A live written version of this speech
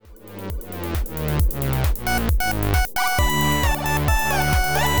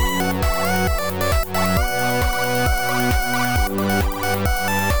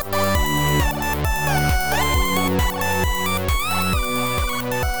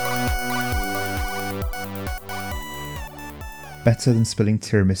Better than spilling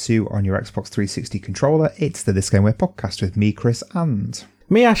tiramisu on your Xbox 360 controller, it's the This Gameware podcast with me, Chris, and...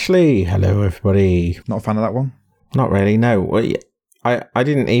 me, Ashley. Hello, everybody. Not a fan of that one? Not really, no. Well, I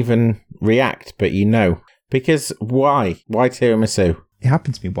didn't even react, but you know. Because why? Why tiramisu? It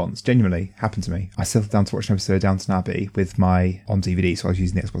happened to me once, genuinely happened to me. I settled down to watch an episode of Downton Abbey with my on DVD, so I was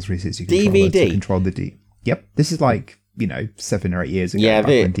using the Xbox 360 controller DVD? to control the Yep, this is like, 7 or 8 years ago, Yeah, back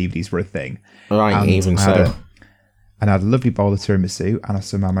when DVDs were a thing. Right, And even I had so. And I had a lovely bowl of tiramisu, and I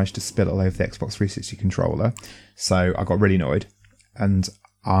somehow managed to spill it all over the Xbox 360 controller. So I got really annoyed, and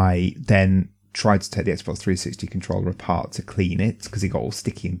I then tried to take the Xbox 360 controller apart to clean it, because it got all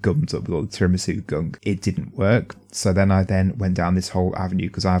sticky and gummed up with all the tiramisu gunk. It didn't work. So then I went down this whole avenue,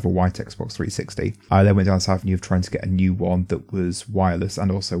 because I have a white Xbox 360. I then went down this avenue of trying to get a new one that was wireless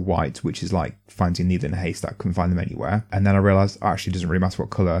and also white, which is like finding a needle in a haystack. Couldn't find them anywhere. And then I realised, actually, it doesn't really matter what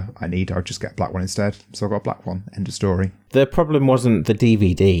colour I need. I'll just get a black one instead. So I got a black one. End of story. The problem wasn't the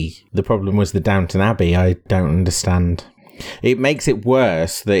DVD. The problem was the Downton Abbey. I don't understand. It makes it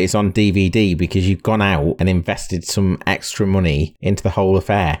worse that it's on DVD because you've gone out and invested some extra money into the whole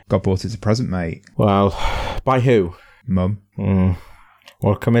affair. Got bought as a present, mate. Well, by who? Mum.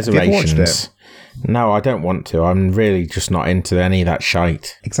 Well, commiserations. Have you ever watched it? No, I don't want to. I'm really just not into any of that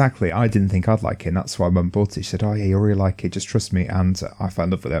shite. Exactly. I didn't think I'd like it, and that's why Mum bought it. She said, oh yeah, you'll really like it, just trust me. And I fell in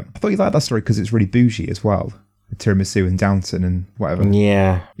love with it. I thought you liked that story because it's really bougie as well. Tiramisu and Downton and whatever.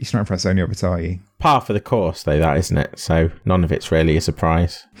 Yeah. You're not impressed only of it, are you? Par for the course, though, that, isn't it? So none of it's really a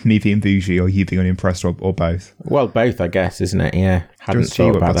surprise. Me being bougie or you being unimpressed or both? Well, both, I guess, isn't it? Yeah. Hadn't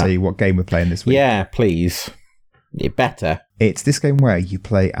thought about that. I'll tell you what game we're playing this week. Yeah, please. It better. It's this game where you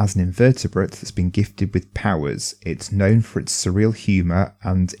play as an invertebrate that's been gifted with powers. It's known for its surreal humour,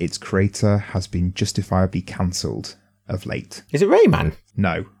 and its creator has been justifiably cancelled of late. Is it Rayman?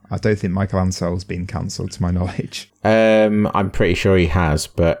 No, I don't think Michael Ansell's been cancelled to my knowledge. I'm pretty sure he has,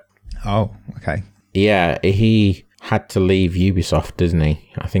 but... Oh, okay. Yeah, he had to leave Ubisoft, didn't he?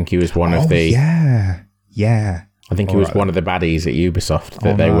 I think he was one of the... Yeah. I think he was one of the baddies at Ubisoft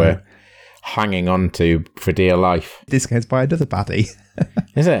that they were hanging on to for dear life. This game's by another baddie.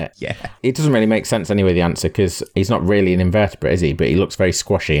 Is it? Yeah. It doesn't really make sense anyway, the answer, because he's not really an invertebrate, is he? But he looks very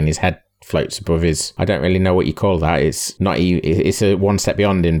squashy and his head floats above his... I don't really know what you call that. It's not... It's a one step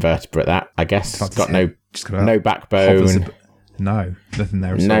beyond invertebrate, that, I guess. It's got no backbone. No, nothing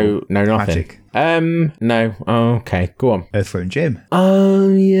there at all. No, nothing. Magic. No. Oh, okay, go on. Earthworm Jim. Oh,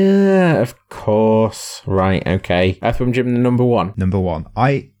 yeah, of course. Right, okay. Earthworm Jim, the number one. Number one.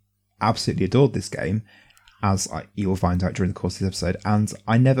 I absolutely adored this game, as you will find out during the course of this episode, and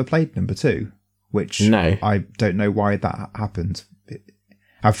I never played number two, which I don't know why that happened.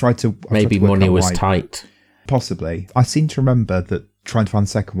 I've tried to... Maybe money was tight. Possibly. I seem to remember that trying to find the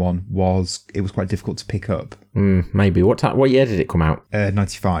second one was quite difficult to pick up. Maybe. What year did it come out?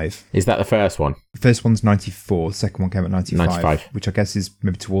 95. Is that the first one? The first one's 94. The second one came at 95. 95. Which I guess is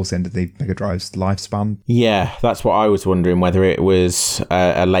maybe towards the end of the Mega Drive's lifespan. Yeah, that's what I was wondering, whether it was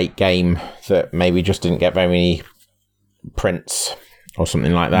a late game that maybe just didn't get very many prints or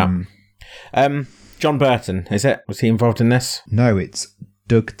something like that. John Burton, is it? Was he involved in this? No, it's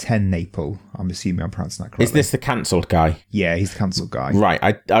Doug TenNapel. I'm assuming I'm pronouncing that correctly. Is this the cancelled guy? Yeah, he's the cancelled guy. Right.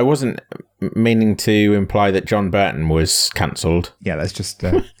 I wasn't meaning to imply that John Burton was cancelled. Yeah, let's just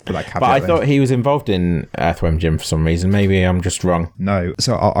put that caveat. But I thought he was involved in Earthworm Jim for some reason. Maybe I'm just wrong. No.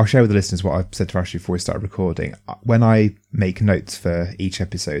 So I'll share with the listeners what I said to Ashley before we started recording. When I make notes for each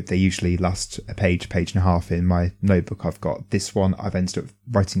episode, they usually last a page and a half in my notebook I've got. This one, I've ended up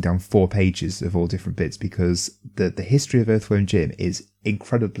writing down 4 pages of all different bits because the history of Earthworm Jim is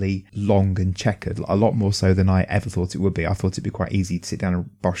incredibly long and checkered, a lot more so than I ever thought it would be. I thought it'd be quite easy to sit down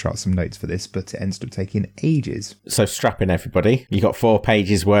and bosh out some notes for this, but it ended up taking ages. So strap in, everybody. You got 4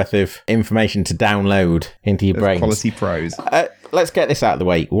 pages worth of information to download into your brains. Quality prose. Let's get this out of the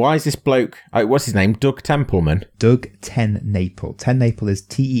way. Why is this bloke... what's his name? Doug Templeman? Doug TenNapel. TenNapel is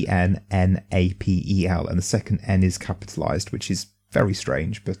TenNapel, and the second N is capitalised, which is very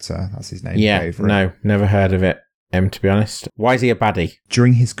strange, but that's his name. Yeah, no, never heard of it. To be honest. Why is he a baddie?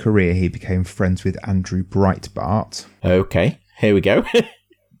 During his career, he became friends with Andrew Breitbart. Okay, here we go.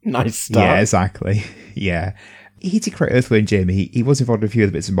 Nice start. Yeah, exactly. Yeah. He did create Earthworm Jim. He was involved in a few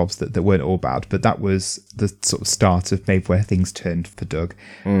other bits and bobs that weren't all bad, but that was the sort of start of maybe where things turned for Doug.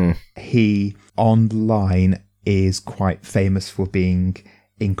 He, online, is quite famous for being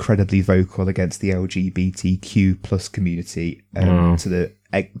incredibly vocal against the LGBTQ plus community to the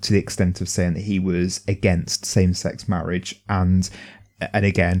extent of saying that he was against same-sex marriage. And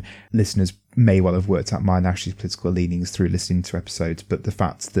again, listeners may well have worked out my and Ashley's political leanings through listening to episodes, but the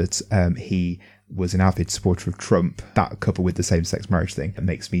fact that he was an avid supporter of Trump, that coupled with the same-sex marriage thing, it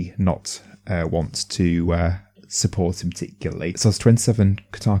makes me not want to support him particularly. So I was 27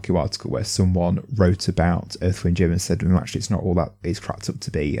 Kotaku article where someone wrote about Earth, Wind, Jim and said, well, actually, it's not all that it's cracked up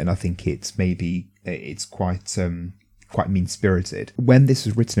to be. And I think it's quite mean-spirited. When this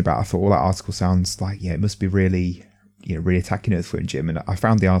was written about, I thought, well, that article sounds like, it must be really attacking Earth, Wind, Jim. And I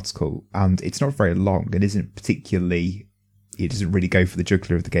found the article, and it's not very long and it doesn't really go for the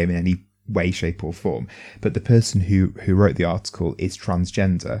jugular of the game in any way, shape or form. But the person who wrote the article is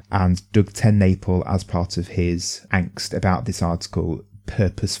transgender, and Doug TenNapel, as part of his angst about this article,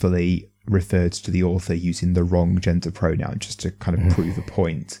 purposefully referred to the author using the wrong gender pronoun just to kind of prove a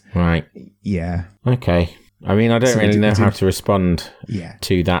point. Right. Yeah. Okay. I mean, I don't really know how to respond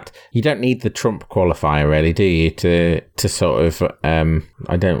to that. You don't need the Trump qualifier, really, do you, to sort of... I'm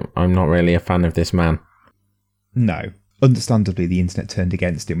not really a fan of this man. No. Understandably, the internet turned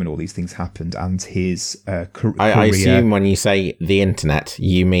against him when all these things happened, and his career... I assume when you say the internet,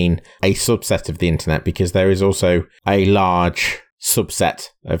 you mean a subset of the internet, because there is also a large subset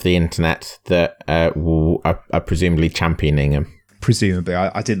of the internet that are presumably championing him. Presumably.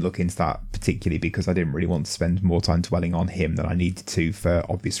 I didn't look into that particularly because I didn't really want to spend more time dwelling on him than I needed to for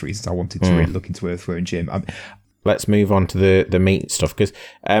obvious reasons. I wanted to really look into Earthworm Jim. Let's move on to the meat stuff, because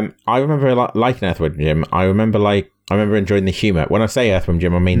I remember liking Earthworm Jim. I remember enjoying the humour. When I say Earthworm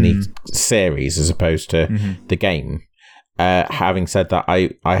Jim, I mean the series as opposed to the game. Having said that,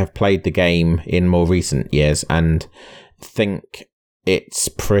 I have played the game in more recent years and think it's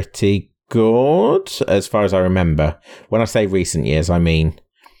pretty good as far as I remember. When I say recent years, I mean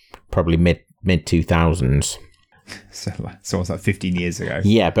probably mid 2000s. So it's like 15 years ago.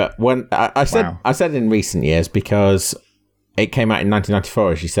 Yeah, but when I said in recent years because it came out in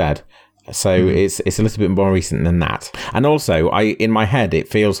 1994, as you said. So it's a little bit more recent than that. And also, in my head, it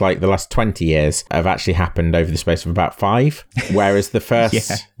feels like the last 20 years have actually happened over the space of about 5, whereas the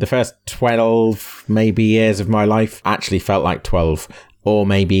first 12 maybe years of my life actually felt like 12. Or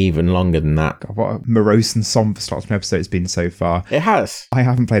maybe even longer than that. God, what a morose and somber start to an episode it's been so far. It has. I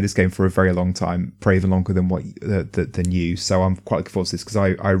haven't played this game for a very long time, probably even longer than than you. So I'm quite looking forward to this because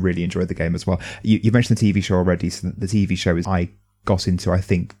I really enjoyed the game as well. You mentioned the TV show already. So the TV show I got into, I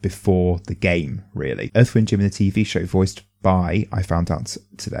think, before the game, really. Earthworm Jim in the TV show, voiced by, I found out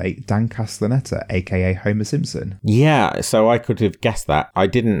today, Dan Castellaneta, aka Homer Simpson. Yeah, so I could have guessed that. I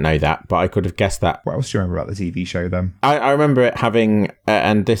didn't know that, but I could have guessed that. What else do you remember about the TV show then? I remember it having,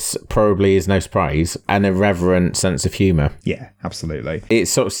 and this probably is no surprise, an irreverent sense of humour. Yeah, absolutely. It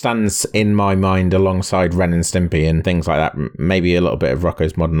sort of stands in my mind alongside Ren and Stimpy and things like that, maybe a little bit of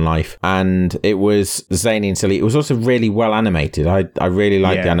Rocko's Modern Life. And it was zany and silly. It was also really well animated. I really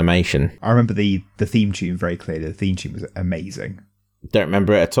liked the animation. I remember the theme tune very clearly. The theme tune was amazing. Don't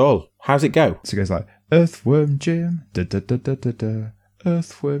remember it at all. How's it go? So it goes like, Earthworm Jim, da da da da da da,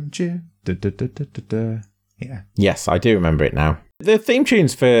 Earthworm Jim, da da da da da da. Yeah. Yes, I do remember it now. The theme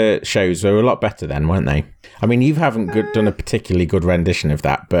tunes for shows were a lot better then, weren't they? I mean, you haven't done a particularly good rendition of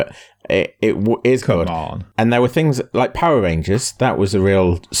that, but it is good. Come on. And there were things like Power Rangers. That was a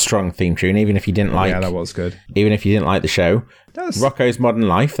real strong theme tune, even if you didn't like... Yeah, that was good. Even if you didn't like the show. Rocko's Modern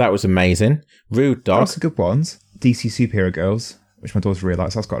Life, that was amazing. Rude Dog. That's the good ones. DC Superhero Girls, which my daughter really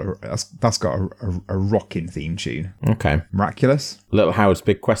likes. That's got a rocking theme tune. Okay. Miraculous. Little Howard's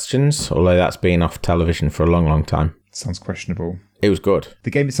Big Questions, although that's been off television for a long, long time. Sounds questionable. It was good. The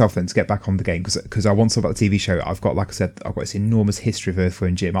game itself, then, to get back on the game, because I want to talk about the TV show, I've got this enormous history of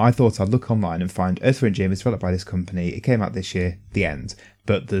Earthworm Jim. I thought I'd look online and find Earthworm Jim is developed by this company. It came out this year, the end.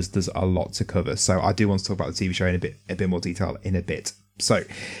 But there's a lot to cover. So I do want to talk about the TV show in a bit more detail in a bit. So,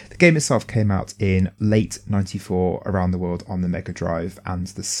 the game itself came out in late 94 around the world on the Mega Drive and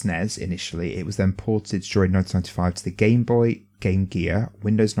the SNES initially. It was then ported during 1995 to the Game Boy, Game Gear,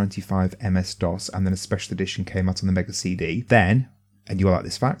 Windows 95, MS-DOS, and then a special edition came out on the Mega CD. Then, and you will like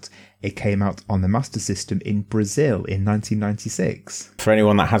this fact, it came out on the Master System in Brazil in 1996. For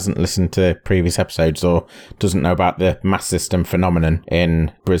anyone that hasn't listened to previous episodes or doesn't know about the Master System phenomenon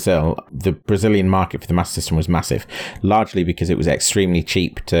in Brazil, the Brazilian market for the Master System was massive, largely because it was extremely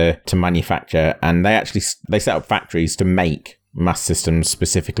cheap to manufacture, and they set up factories to make Master Systems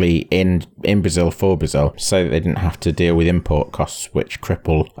specifically in Brazil for Brazil, so that they didn't have to deal with import costs, which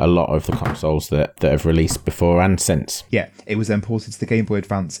cripple a lot of the consoles that have released before and since. Yeah, it was then ported to the Game Boy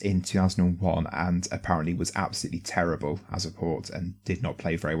Advance in 2001 and apparently was absolutely terrible as a port and did not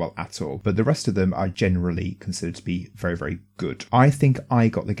play very well at all. But the rest of them are generally considered to be very, very good. I think I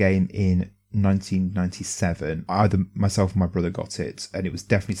got the game in 1997. Either myself or my brother got it, and it was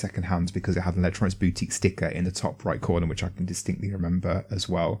definitely secondhand because it had an Electronics Boutique sticker in the top right corner, which I can distinctly remember as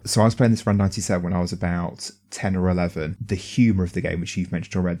well. So I was playing this around 97 when I was about 10 or 11. The humour of the game, which you've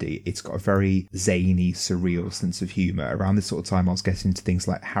mentioned already, it's got a very zany, surreal sense of humour. Around this sort of time, I was getting into things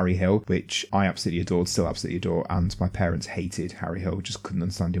like Harry Hill, which I absolutely adored, still absolutely adore, and my parents hated Harry Hill, just couldn't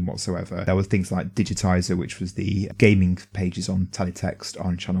understand him whatsoever. There were things like Digitizer, which was the gaming pages on teletext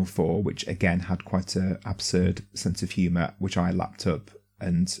on Channel 4, which again had quite an absurd sense of humour, which I lapped up.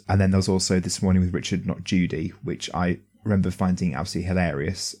 And then there was also This Morning with Richard, Not Judy, which I remember finding absolutely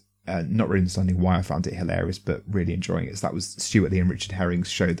hilarious. Not really understanding why I found it hilarious, but really enjoying it. So that was Stuart Lee and Richard Herring's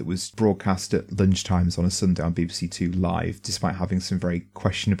show that was broadcast at lunchtimes on a Sunday on BBC Two Live, despite having some very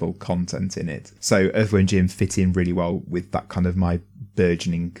questionable content in it. So Earthworm Jim fit in really well with that kind of my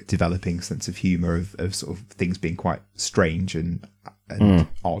burgeoning, developing sense of humour of sort of things being quite strange and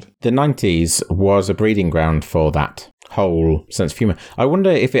odd. The 90s was a breeding ground for that whole sense of humour. I wonder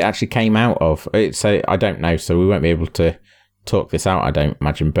if it actually came out of it. So I don't know, so we won't be able to talk this out, I don't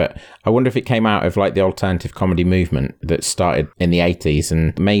imagine, but I wonder if it came out of like the alternative comedy movement that started in the 80s,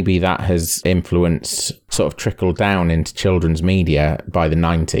 and maybe that has influenced, sort of trickled down into children's media by the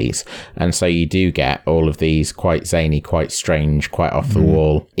 90s, and so you do get all of these quite zany, quite strange, quite off the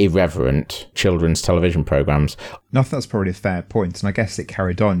wall, irreverent children's television programs. No, I think that's probably a fair point, and I guess it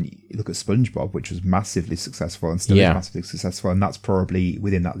carried on. You look at SpongeBob, which was massively successful and still is massively successful, and that's probably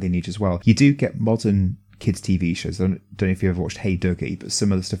within that lineage as well. You do get modern kids' TV shows. I don't know if you've ever watched Hey Duggee, but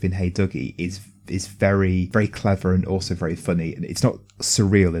some of the stuff in Hey Duggee is very, very clever and also very funny. And it's not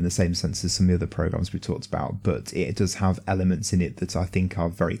surreal in the same sense as some of the other programs we talked about, but it does have elements in it that I think are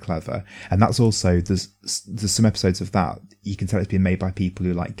very clever. And that's also, there's some episodes of that you can tell it's been made by people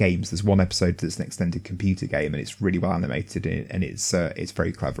who like games. There's one episode that's an extended computer game, and it's really well animated, and it's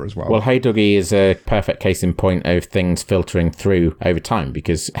very clever as well. Well, Hey Duggee is a perfect case in point of things filtering through over time,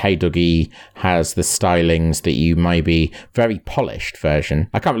 because Hey Duggee has the stylings that you maybe very polished version.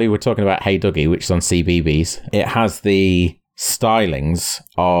 I can't believe we're talking about Hey Duggee, which is on CBeebies. It has the stylings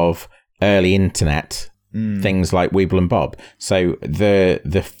of early internet things like Weeble and Bob. So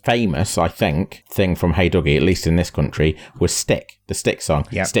the famous, I think, thing from Hey Duggee, at least in this country, was Stick, the Stick song.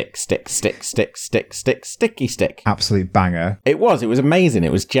 Yep. Stick, stick, stick, stick, stick, stick, sticky stick. Absolute banger. It was amazing.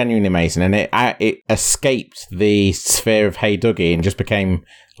 It was genuinely amazing. And it escaped the sphere of Hey Duggee and just became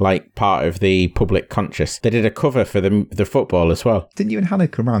like part of the public conscious. They did a cover for the football as well. Didn't you and Hannah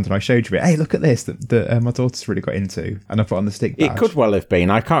come around and I showed you it? Hey, look at this that my daughter's really got into, and I put on the Stick badge. It could well have been.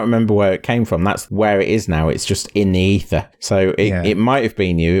 I can't remember where it came from. That's where it is now. It's just in the ether. So it might have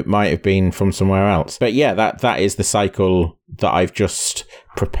been you. It might have been from somewhere else. But yeah, that is the cycle that I've just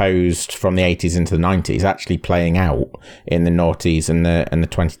proposed from the 80s into the 90s actually playing out in the noughties and the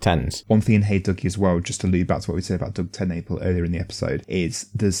 2010s. One thing in Hey Duggee as well, just to allude back to what we said about Doug TenNapel earlier in the episode, is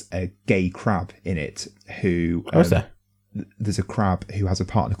there's a gay crab in it who... Oh, is there? There's a crab who has a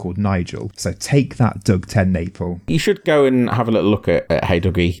partner called Nigel. So take that, Doug TenNapel. You should go and have a little look at Hey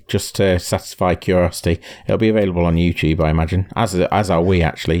Duggee just to satisfy curiosity. It'll be available on YouTube, I imagine, as are we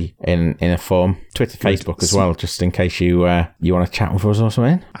actually in a form. Twitter, Facebook as well, just in case you want to chat with us or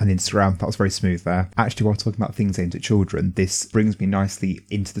something. And Instagram. That was very smooth there. Actually, while talking about things aimed at children, this brings me nicely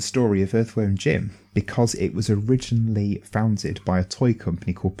into the story of Earthworm Jim, because it was originally founded by a toy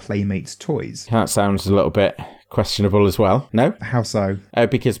company called Playmates Toys. That sounds a little bit questionable as well. No? How so?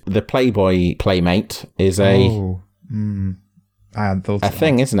 Because the Playboy Playmate is a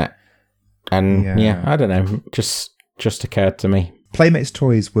thing, isn't it? And yeah, I don't know, just occurred to me. Playmates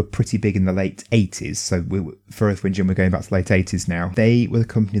Toys were pretty big in the late 80s, so for Earthworm Jim we're going back to the late 80s now. They were the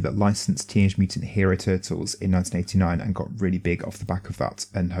company that licensed Teenage Mutant Hero Turtles in 1989 and got really big off the back of that,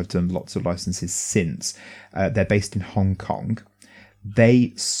 and have done lots of licenses since. They're based in Hong Kong.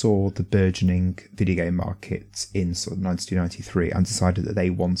 They saw the burgeoning video game market in sort of 1993 and decided that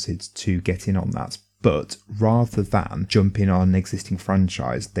they wanted to get in on that. But rather than jump in on an existing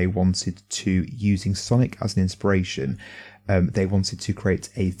franchise, they wanted to, using Sonic as an inspiration, they wanted to create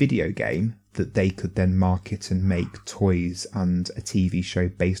a video game that they could then market and make toys and a TV show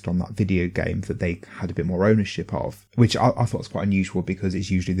based on that video game that they had a bit more ownership of, which I thought was quite unusual, because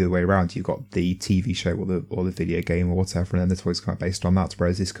it's usually the other way around. You've got the TV show or the video game or whatever, and then the toys come out based on that,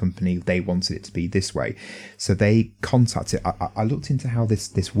 whereas this company, they wanted it to be this way. So they contacted... I looked into how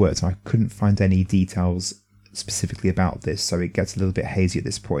this works, and I couldn't find any details specifically about this, so it gets a little bit hazy at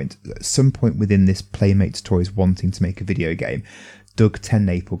this point. At some point within this Playmates Toys wanting to make a video game, Doug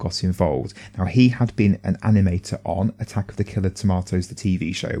TenNapel got involved. Now, he had been an animator on Attack of the Killer Tomatoes, the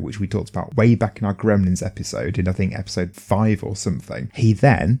TV show, which we talked about way back in our Gremlins episode, in I think episode 5 or something. He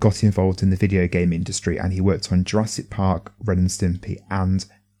then got involved in the video game industry, and he worked on Jurassic Park, Ren and Stimpy, and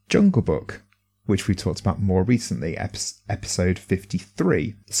Jungle Book, which we talked about more recently, episode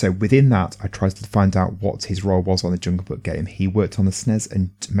 53. So within that, I tried to find out what his role was on the Jungle Book game. He worked on the SNES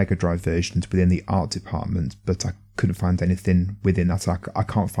and Mega Drive versions within the art department, but I couldn't find anything within that. I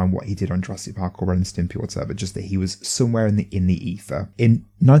can't find what he did on Jurassic Park or Ren and Stimpy or whatever, just that he was somewhere in the ether. In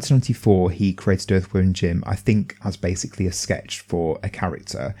 1994, he created Earthworm Jim, I think as basically a sketch for a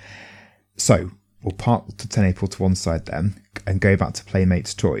character. So we'll park the TenNapel to one side then and go back to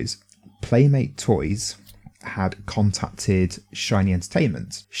Playmate's Toys. Playmate Toys had contacted Shiny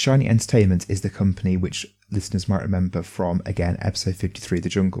Entertainment. Shiny Entertainment is the company which listeners might remember from, again, episode 53, The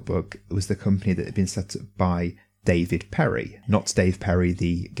Jungle Book. It was the company that had been set up by David Perry. Not Dave Perry,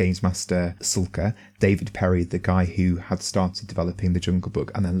 the Games Master sulker. David Perry, the guy who had started developing The Jungle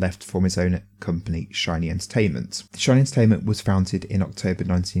Book and then left to form his own company, Shiny Entertainment. Shiny Entertainment was founded in October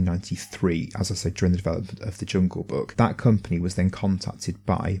 1993, as I said, during the development of The Jungle Book. That company was then contacted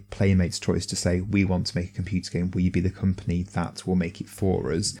by Playmate's Toys to say, we want to make a computer game, will you be the company that will make it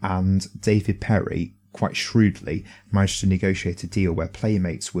for us? And David Perry, quite shrewdly, managed to negotiate a deal where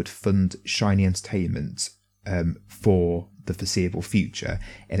Playmates would fund Shiny Entertainment for the foreseeable future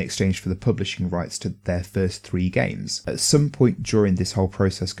in exchange for the publishing rights to their first 3 games. At some point during this whole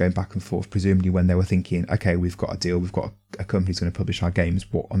process going back and forth, presumably when they were thinking, okay, we've got a deal, we've got a company who's going to publish our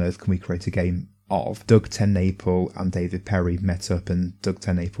games, what on earth can we create a game of? Doug TenNapel and David Perry met up, and Doug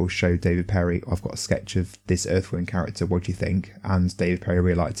TenNapel showed David Perry, I've got a sketch of this Earthworm character, what do you think? And David Perry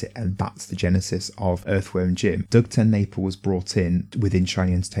really liked it, and that's the genesis of Earthworm Jim. Doug TenNapel was brought in within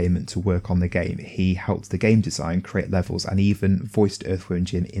Shiny Entertainment to work on the game. He helped the game design, create levels, and even voiced Earthworm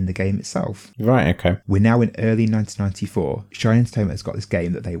Jim in the game itself. Right, okay. We're now in early 1994. Shiny Entertainment has got this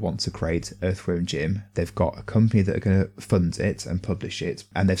game that they want to create, Earthworm Jim. They've got a company that are going to fund it and publish it,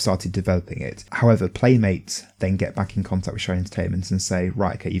 and they've started developing it. However, Playmates then get back in contact with Shiny Entertainment and say,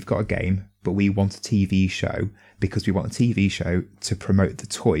 right, okay, you've got a game, but we want a TV show because we want a TV show to promote the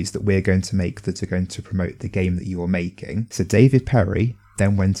toys that we're going to make that are going to promote the game that you're making. So David Perry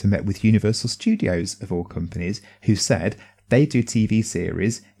then went and met with Universal Studios, of all companies, who said they do TV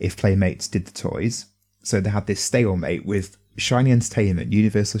series if Playmates did the toys. So they had this stalemate with Shiny Entertainment,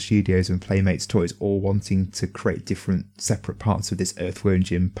 Universal Studios and Playmates Toys all wanting to create different separate parts of this Earthworm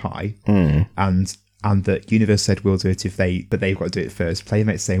Jim pie. And that Universal said we'll do it but they've got to do it first.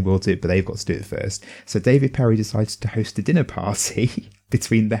 Playmates saying we'll do it, but they've got to do it first. So David Perry decided to host a dinner party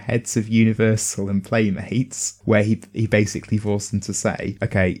between the heads of Universal and Playmates, where he basically forced them to say,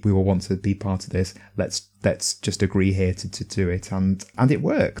 okay, we will want to be part of this. Let's just agree here to do it, and it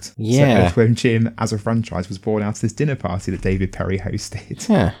worked. Yeah. So Earthworm Jim as a franchise was born out of this dinner party that David Perry hosted.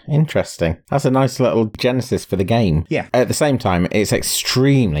 Yeah, interesting. That's a nice little genesis for the game. Yeah. At the same time, it's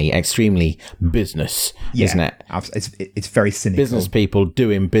extremely, extremely business, isn't it? It's very cynical. Business people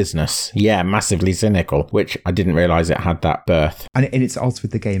doing business. Yeah, massively cynical, which I didn't realise it had that birth. And it's odds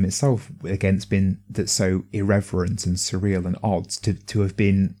with the game itself. Again, it's been that's so irreverent and surreal and odd to have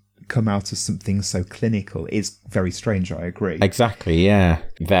been come out as something so clinical is very strange, I agree. Exactly, yeah.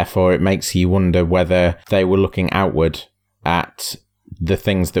 Therefore, it makes you wonder whether they were looking outward at the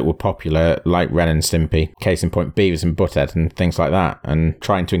things that were popular, like Ren and Stimpy, case in point Beavis and Butthead and things like that, and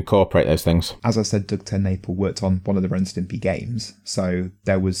trying to incorporate those things. As I said, Doug TenNapel worked on one of the Ren and Stimpy games, so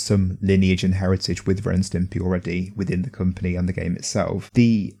there was some lineage and heritage with Ren and Stimpy already within the company and the game itself.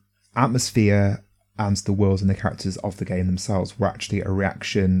 The atmosphere and the world and the characters of the game themselves were actually a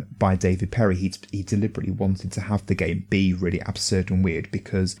reaction by David Perry. He deliberately wanted to have the game be really absurd and weird,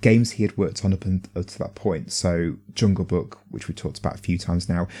 because games he had worked on up to that point, so Jungle Book, which we talked about a few times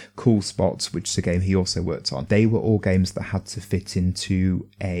now, Cool Spots, which is a game he also worked on, they were all games that had to fit into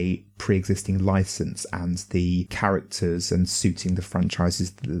a pre-existing license and the characters and suiting the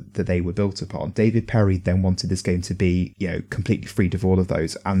franchises that they were built upon. David Perry then wanted this game to be, completely freed of all of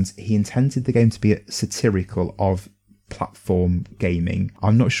those, and he intended the game to be satirical of platform gaming.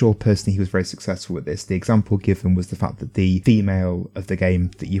 I'm not sure personally he was very successful with this. The example given was the fact that the female of the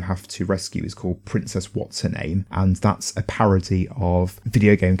game that you have to rescue is called Princess What's Her Name, and that's a parody of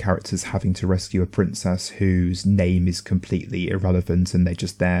video game characters having to rescue a princess whose name is completely irrelevant and they're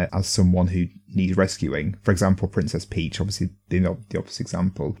just there as someone who needs rescuing. For example, Princess Peach, obviously the opposite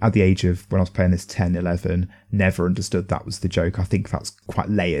example. At the age of, when I was playing this, 10, 11, never understood that was the joke. I think that's quite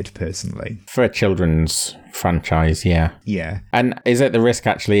layered, personally. For a children's franchise, yeah. Yeah. And is it the risk,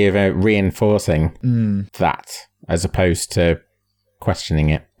 actually, of reinforcing that, as opposed to questioning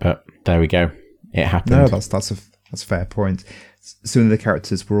it. But there we go. It happened. No, that's a fair point. Some of the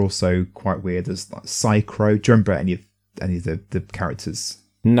characters were also quite weird. There's like Psychro. Do you remember any of the characters?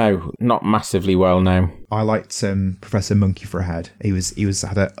 No, not massively well, no. I liked Professor Monkey for a head. He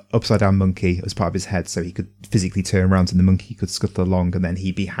had an upside down monkey as part of his head, so he could physically turn around and the monkey could scuttle along, and then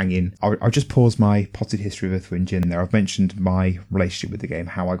he'd be hanging. I'll just pause my potted history of Earthworm Jim there. I've mentioned my relationship with the game,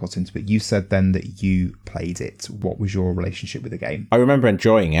 how I got into it. You said then that you played it. What was your relationship with the game? I remember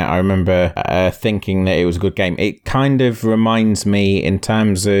enjoying it. I remember thinking that it was a good game. It kind of reminds me, in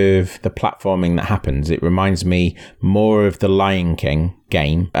terms of the platforming that happens, it reminds me more of the Lion King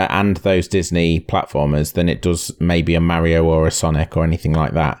game and those Disney platformers than it does maybe a Mario or a Sonic or anything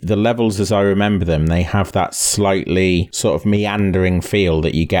like that. The levels, as I remember them, they have that slightly sort of meandering feel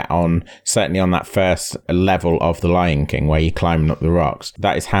that you get on, certainly on that first level of the Lion King where you're climbing up the rocks.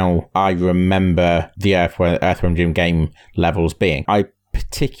 That is how I remember the Earthworm Jim game levels being. I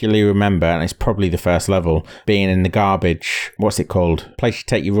particularly remember, and it's probably the first level, being in the garbage, what's it called? Place you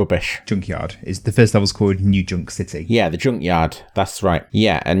take your rubbish. Junkyard. Is the first level's called New Junk City. Yeah, the junkyard. That's right.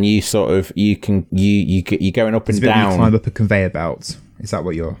 Yeah, and you sort of, you're going up and down. You climb up a conveyor belt. Is that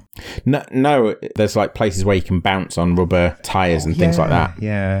what you're... No, there's like places where you can bounce on rubber tyres and things like that.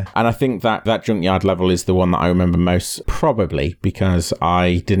 Yeah. And I think that junkyard level is the one that I remember most, probably because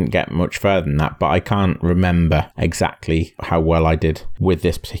I didn't get much further than that, but I can't remember exactly how well I did with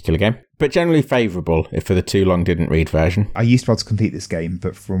this particular game. But generally favourable for the too long didn't read version. I used to be able to complete this game,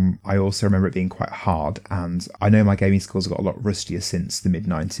 but I also remember it being quite hard, and I know my gaming skills have got a lot rustier since the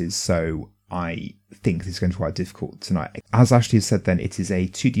mid-90s, so I think this is going to be quite difficult tonight. As Ashley has said then, it is a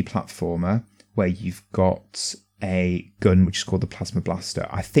 2D platformer where you've got a gun which is called the Plasma Blaster.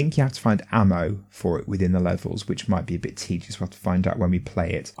 I think you have to find ammo for it within the levels, which might be a bit tedious. We'll have to find out when we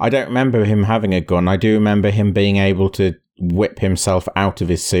play it. I don't remember him having a gun. I do remember him being able to whip himself out of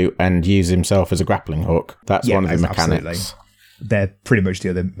his suit and use himself as a grappling hook. That's one of the mechanics. Absolutely. They're pretty much the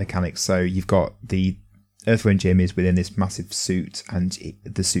other mechanics. So you've got the Earthworm Jim is within this massive suit, and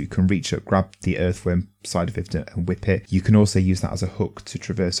the suit can reach up, grab the earthworm side of it and whip it. You can also use that as a hook to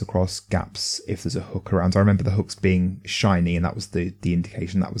traverse across gaps if there's a hook around. I remember the hooks being shiny, and that was the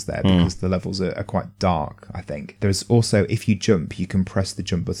indication that was there because the levels are quite dark, I think. There's also, if you jump, you can press the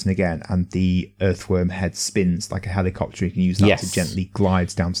jump button again, and the earthworm head spins like a helicopter. You can use that to gently glide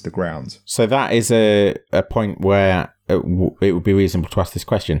down to the ground. So that is a point where it would be reasonable to ask this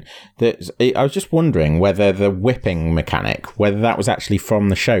question. I was just wondering whether the whipping mechanic, whether that was actually from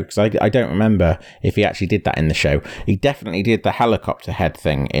the show, because I don't remember if he actually did that in the show. He definitely did the helicopter head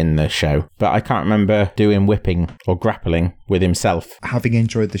thing in the show, but I can't remember doing whipping or grappling with himself. Having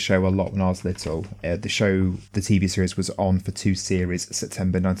enjoyed the show a lot when I was little, the TV series was on for 2 series,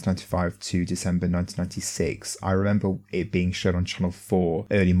 September 1995 to December 1996. I remember it being shown on Channel 4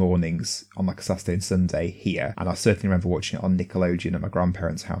 early mornings on like a Saturday and Sunday here, and I certainly remember watching it on Nickelodeon at my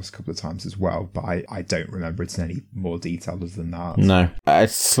grandparents' house a couple of times as well, but I don't remember it in any more detail other than that. No. A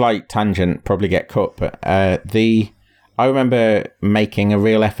slight tangent, probably get cut, but I remember making a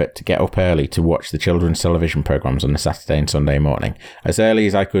real effort to get up early to watch the children's television programmes on a Saturday and Sunday morning. As early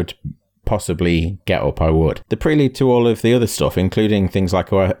as I could possibly get up, I would. The prelude to all of the other stuff, including things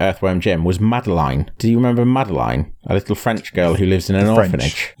like Earthworm Jim, was Madeline. Do you remember Madeline? A little French girl who lives in an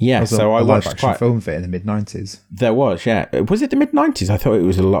orphanage. Yeah, so I watched quite... film of it in the mid-90s. There was, yeah. Was it the mid-90s? I thought it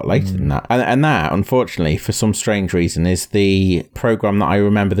was a lot later than that. And that, unfortunately, for some strange reason, is the programme that I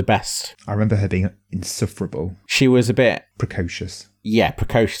remember the best. I remember her being insufferable. She was a bit... precocious. Yeah,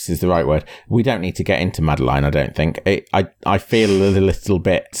 precocious is the right word. We don't need to get into Madeline, I don't think. I feel a little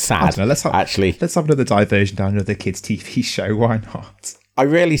bit sad, I don't know, let's have another diversion down another kids' TV show. Why not? I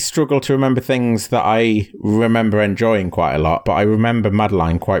really struggle to remember things that I remember enjoying quite a lot, but I remember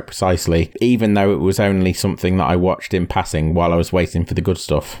Madeline quite precisely, even though it was only something that I watched in passing while I was waiting for the good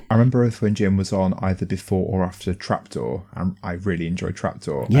stuff. I remember Earthworm Jim was on either before or after Trapdoor, and I really enjoyed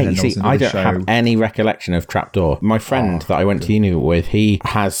Trapdoor. Yeah, you see, I don't have any recollection of Trapdoor. My friend that I went to uni with, he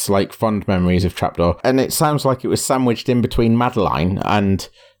has like fond memories of Trapdoor, and it sounds like it was sandwiched in between Madeline and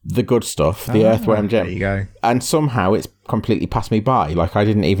the good stuff, the Earthworm Jim. There you go. And somehow it's completely passed me by. Like, I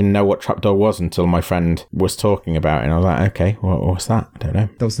didn't even know what Trapdoor was until my friend was talking about it. And I was like, okay, what's that? I don't know.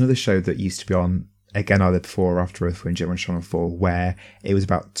 There was another show that used to be on, again, either before or after Earthworm Jim on Channel 4, where it was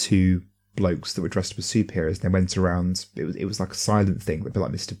about 2 blokes that were dressed up as superheroes. And they went around, it was like a silent thing, a bit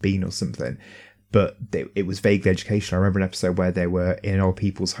like Mr. Bean or something. But it was vaguely educational. I remember an episode where they were in an old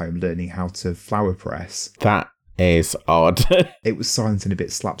people's home learning how to flower press. That is odd. It was silent and a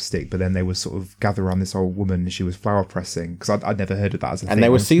bit slapstick, but then they would sort of gather around this old woman and she was flower pressing, because I'd never heard of that as a thing. And they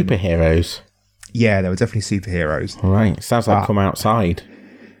were superheroes. Yeah, they were definitely superheroes. Right. Sounds like Come Outside.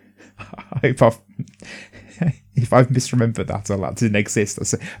 I hope if I've misremembered that didn't exist.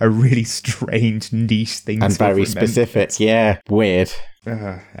 That's a really strange niche thing And to have very remembered. specific. Yeah. Weird.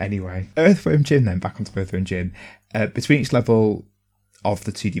 Anyway, Earthworm Jim then, back onto Earthworm Jim. Between each level of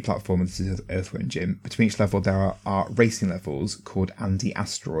the 2D platform, this is Earthworm Jim, between each level there are racing levels called Andy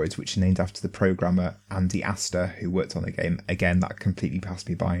Asteroids, which are named after the programmer Andy Astor, who worked on the game. Again, that completely passed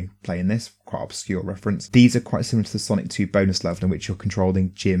me by playing this, quite obscure reference. These are quite similar to the Sonic 2 bonus level in which you're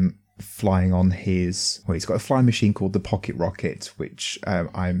controlling Jim flying on he's got a flying machine called the Pocket Rocket, which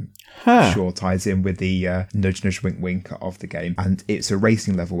I'm sure ties in with the nudge nudge wink wink of the game. And it's a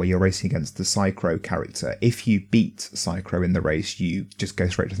racing level where you're racing against the Psychro character. If you beat Psychro in the race, you just go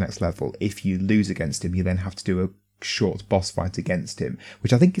straight to the next level. If you lose against him, you then have to do a short boss fight against him,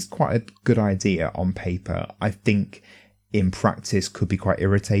 which I think is quite a good idea on paper. I think in practice could be quite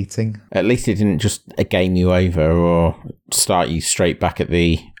irritating. At least it didn't just game you over or start you straight back at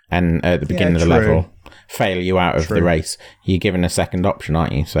the beginning of the level, fail you out of the race. You're given a second option,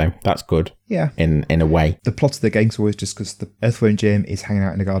 aren't you? So that's good. Yeah. In a way. The plot of the game is always just because the Earthworm Jim is hanging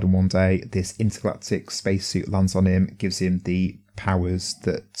out in a garden one day. This intergalactic spacesuit lands on him, gives him the powers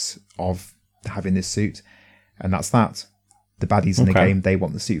of having this suit, and that's that. The baddies in the game, they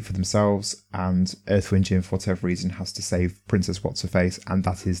want the suit for themselves, and Earthworm Jim, for whatever reason, has to save Princess What's-Her-Face, and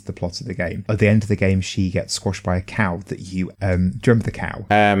that is the plot of the game. At the end of the game, she gets squashed by a cow that you... do you remember the cow?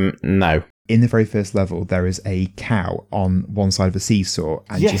 No. In the very first level, there is a cow on one side of a seesaw.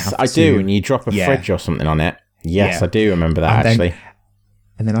 And yes, you have I do, and you drop a fridge or something on it. Yes, I do remember that, actually.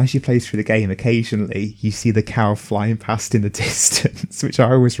 And then as you play through the game, occasionally you see the cow flying past in the distance, which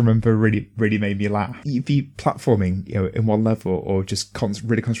I always remember really, really made me laugh. You'd be platforming, in one level or just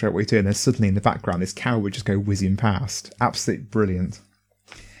really concentrate on what you're doing, and then suddenly in the background, this cow would just go whizzing past. Absolutely brilliant.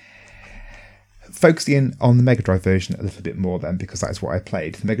 Focusing on the Mega Drive version a little bit more then, because that is what I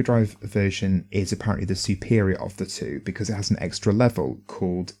played. The Mega Drive version is apparently the superior of the two because it has an extra level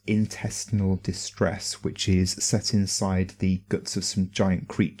called Intestinal Distress, which is set inside the guts of some giant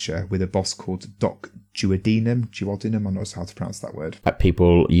creature with a boss called Doc Duodenum, I'm not sure how to pronounce that word.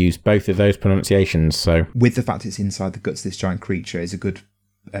 People use both of those pronunciations, so... With the fact it's inside the guts of this giant creature is a good...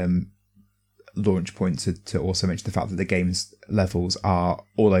 launch point to also mention the fact that the game's levels are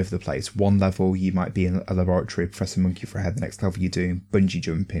all over the place. One level you might be in a laboratory, Professor Monkey for a head. The next level you're doing bungee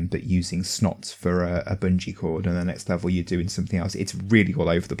jumping but using snot for a bungee cord, and the next level you're doing something else. It's really all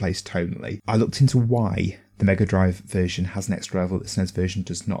over the place tonally. I looked into why the Mega Drive version has an extra level that the SNES version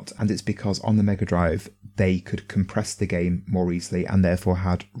does not, and it's because on the Mega Drive they could compress the game more easily and therefore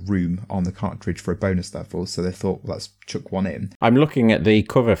had room on the cartridge for a bonus level, so they thought, well, let's chuck one in. I'm looking at the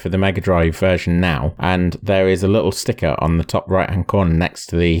cover for the Mega Drive version now, and there is a little sticker on the top right hand corner next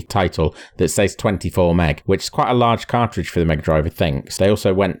to the title that says 24 meg, which is quite a large cartridge for the Mega Drive, I think. So they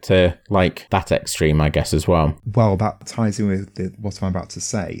also went to that extreme, I guess, as well. Well, that ties in with what I'm about to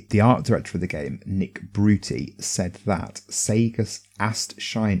say. The art director of the game, Nick Bruti, said that Sega asked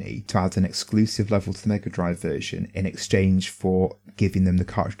Shiny to add an exclusive level to the Mega Drive version in exchange for giving them the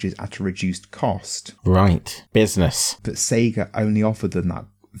cartridges at a reduced cost. Right. Business. But Sega only offered them that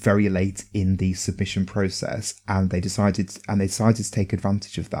very late in the submission process, and they decided to take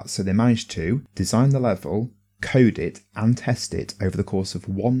advantage of that. So they managed to design the level, code it and test it over the course of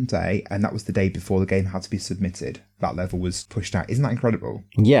one day, and that was the day before the game had to be submitted. That level was pushed out. Isn't that incredible?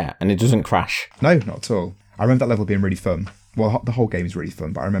 Yeah, and it doesn't crash. No, not at all. I remember that level being really fun. Well, the whole game is really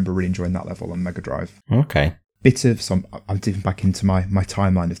fun, but I remember really enjoying that level on Mega Drive. Okay. I'm dipping back into my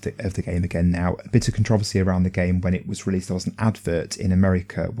timeline of the game again now. A bit of controversy around the game when it was released. There was an advert in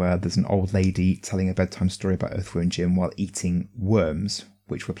America where there's an old lady telling a bedtime story about Earthworm Jim while eating worms,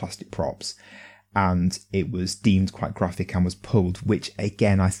 which were plastic props. And it was deemed quite graphic and was pulled, which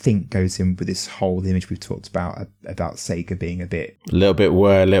again I think goes in with this whole image we've talked about Sega being a little bit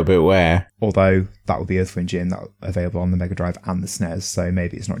where. Although that would be Earthworm Jim, that available on the Mega Drive and the SNES, so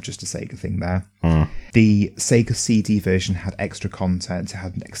maybe it's not just a Sega thing there. The Sega CD version had extra content. It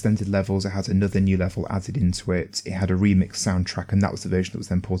had extended levels. It had another new level added into it. It had a remix soundtrack, and that was the version that was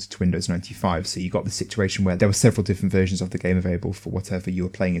then ported to Windows 95. So you got the situation where there were several different versions of the game available for whatever you were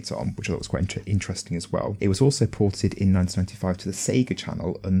playing it on, which I thought was quite interesting as well. It was also ported in 1995 to the Sega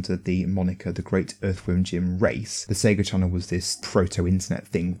Channel under the moniker The Great Earthworm Jim Race. The Sega Channel was this proto-internet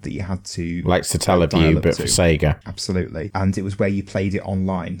thing that you had to... like Satellaview, but for Sega. Absolutely. And it was where you played it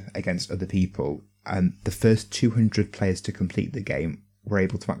online against other people. And the first 200 players to complete the game were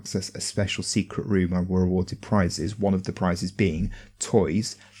able to access a special secret room and were awarded prizes. One of the prizes being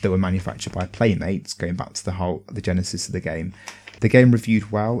toys that were manufactured by Playmates, going back to the genesis of the game. The game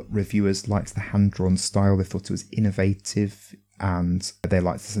reviewed well. Reviewers liked the hand-drawn style. They thought it was innovative and they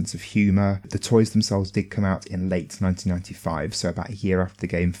liked the sense of humour. The toys themselves did come out in late 1995, so about a year after the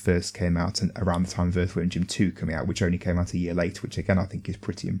game first came out and around the time of Earthworm Jim 2 coming out, which only came out a year later, which again I think is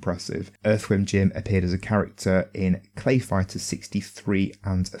pretty impressive. Earthworm Jim appeared as a character in Clay Fighter 63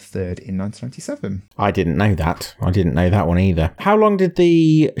 and a third in 1997. I didn't know that. I didn't know that one either. How long did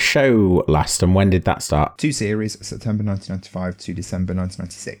the show last and when did that start? 2 series, September 1995 to December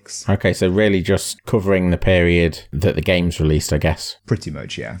 1996. Okay, so really just covering the period that the game's released, I guess. Pretty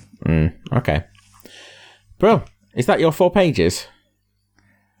much, yeah. Okay. Bro, is that your 4 pages?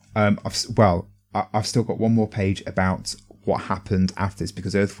 I've still got one more page about what happened after this,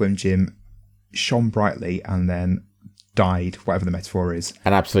 because Earthworm Jim shone brightly and then died, whatever the metaphor is.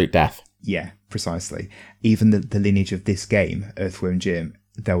 An absolute death. Yeah, precisely. Even the lineage of this game, Earthworm Jim,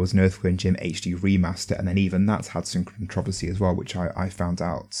 there was an Earthworm Jim HD remaster, and then even that's had some controversy as well, which I found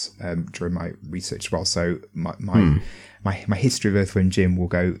out during my research as well. So my history of Earthworm Jim will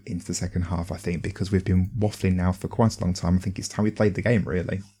go into the second half, I think, because we've been waffling now for quite a long time. I think it's time we played the game,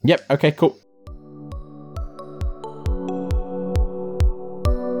 really. Yep, okay, cool.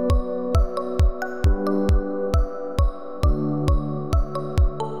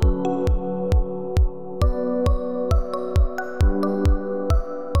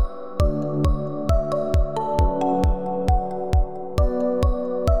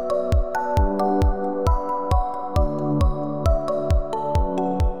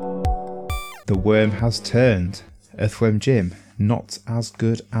 The worm has turned. Earthworm Jim, not as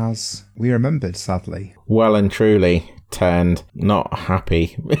good as we remembered, sadly. Well and truly turned not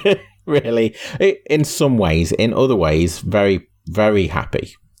happy, really. In some ways, in other ways, very, very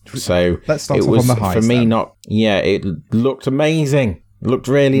happy. So let's start off on the highs. For me, then. It looked amazing. It looked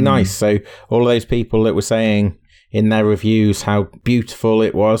really nice. So all of those people that were saying in their reviews how beautiful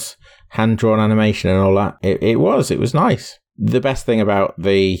it was, hand-drawn animation and all that, it was nice. The best thing about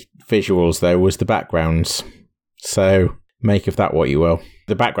the visuals, though, was the backgrounds. So make of that what you will.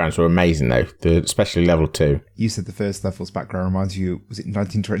 The backgrounds were amazing, though, especially level 2. You said the first level's background reminds you, was it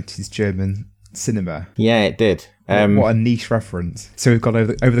 1920s German cinema? Yeah, it did. What a niche reference. So we've gone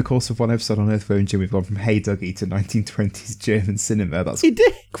over the course of one episode on Earthworm Jim, we've gone from Hey Dougie to 1920s German cinema. That's It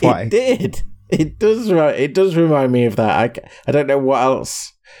did. It does remind me of that. I don't know what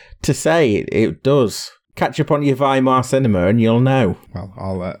else to say. It does. Catch up on your Weimar cinema and you'll know.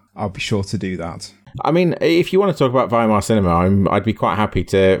 Well, I'll be sure to do that. I mean, if you want to talk about Weimar cinema, I'd be quite happy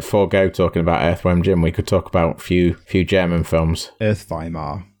to forego talking about Earthworm Jim. We could talk about a few German films. Earth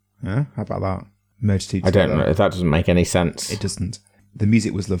Weimar. How about that? Merge two together. I don't know. That doesn't make any sense. It doesn't. The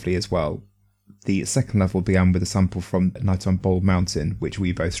music was lovely as well. The second level began with a sample from Night on Bald Mountain, which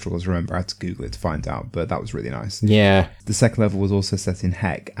we both struggled to remember. I had to Google it to find out, but that was really nice. Yeah. The second level was also set in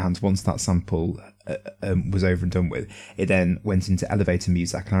Heck, and once that sample was over and done with, it then went into elevator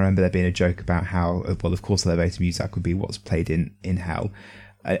music. And I remember there being a joke about how, well, of course, elevator music would be what's played in Hell.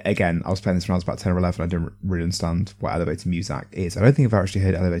 Again, I was playing this when I was about 10 or 11. I didn't really understand what elevator music is. I don't think I've actually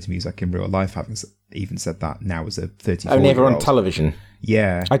heard elevator music in real life, having even said that now as a 34-year-old. Oh, never on television?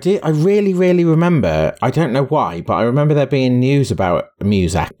 Yeah. I did. I really, really remember, I don't know why, but I remember there being news about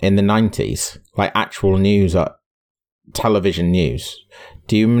music in the 90s, like actual news, television news.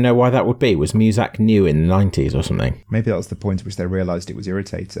 Do you know why that would be? Was music new in the 90s or something? Maybe that was the point at which they realised it was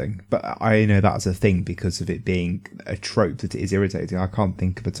irritating. But I know that's a thing because of it being a trope that it is irritating. I can't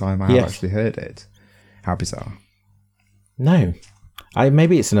think of a time I have actually heard it. How bizarre. No.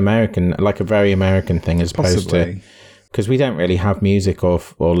 Maybe it's an American, like a very American thing as opposed to... Because we don't really have music or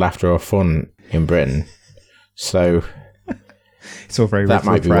laughter or fun in Britain. So... It's all very that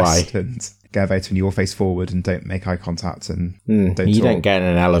might be why. And get elevator and your face forward and don't make eye contact and don't talk. Don't get in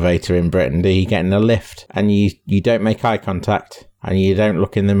an elevator in Britain, do you? Get in a lift and you don't make eye contact and you don't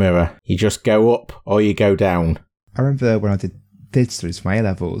look in the mirror. You just go up or you go down. I remember when I did theatre studies for my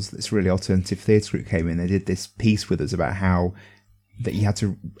A-levels, this really alternative theatre group came in. They did this piece with us about how that you had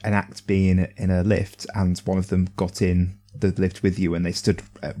to enact being in a lift and one of them got in the lift with you and they stood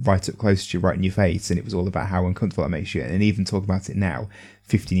right up close to you, right in your face, and it was all about how uncomfortable that makes you. And even talking about it now,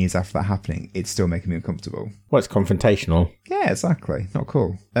 15 years after that happening, it's still making me uncomfortable. Well, it's confrontational. Yeah, exactly. Not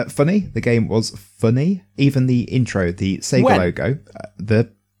cool. Funny. The game was funny. Even the intro, the Sega logo,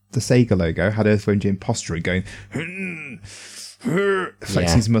 the Sega logo had Earthworm Jim posturing going,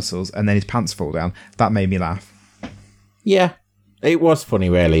 flexing his muscles, and then his pants fall down. That made me laugh. Yeah, it was funny,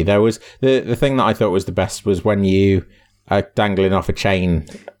 really. There was the thing that I thought was the best was when you are dangling off a chain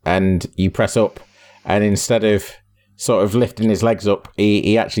and you press up, and instead of sort of lifting his legs up,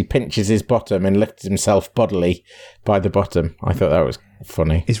 he actually pinches his bottom and lifts himself bodily by the bottom. I thought that was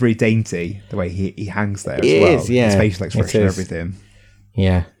funny. It's really dainty, the way he hangs there as It well. is, yeah. His facial expression and everything.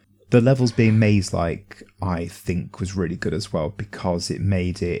 Yeah. The levels being maze-like, I think, was really good as well, because it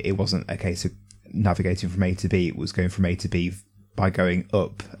made it wasn't a case of navigating from A to B, it was going from A to B by going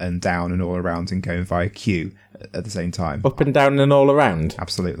up and down and all around and going via Q at the same time. Up and down and all around?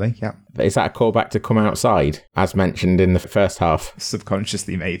 Absolutely, yeah. Is that a callback to Come Outside, as mentioned in the first half?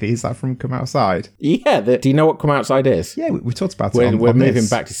 Subconsciously, maybe. Is that from Come Outside? Yeah. Do you know what Come Outside is? Yeah, we talked about it We're on moving this.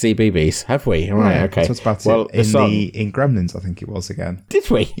 back to CBBS, have we? Right, Yeah, okay. we talked about well, it in Gremlins, I think it was again. Did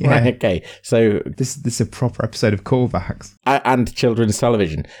we? Yeah. Right, okay. So This is a proper episode of callbacks. and children's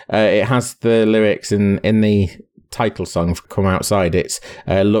television. It has the lyrics in the title song for Come Outside. It's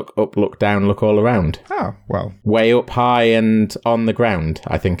look up, look down, look all around. Oh, well. Way up high and on the ground,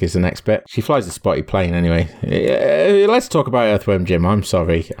 I think is the next bit. She flies a spotty plane anyway. Let's talk about Earthworm Jim. I'm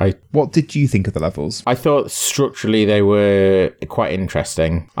sorry. What did you think of the levels? I thought structurally they were quite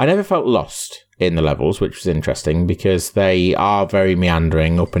interesting. I never felt lost in the levels, which was interesting because they are very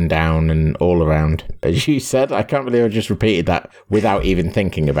meandering up and down and all around. As you said, I can't believe I just repeated that without even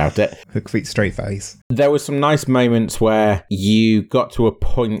thinking about it. Hook, feet, straight face. There were some nice moments where you got to a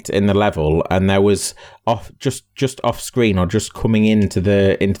point in the level and there was just off screen or just coming into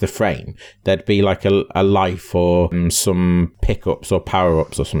the frame, there'd be like a life or some pickups or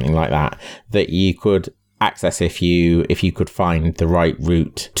power-ups or something like that you could access if you could find the right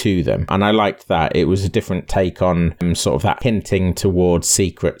route to them. And I liked that. It was a different take on sort of that hinting towards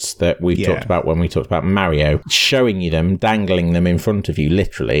secrets that we talked about when we talked about Mario, showing you them, dangling them in front of you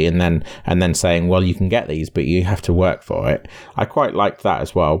literally, and then saying, well, you can get these, but you have to work for it. I quite liked that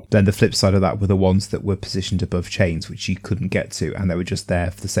as well. Then the flip side of that were the ones that were positioned above chains, which you couldn't get to, and they were just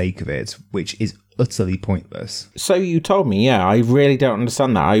there for the sake of it, which is utterly pointless. So you told me, yeah, I really don't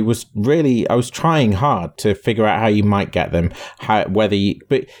understand that. I was trying hard to figure out how you might get them, but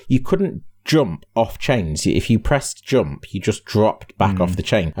you couldn't jump off chains. If you pressed jump, you just dropped back off the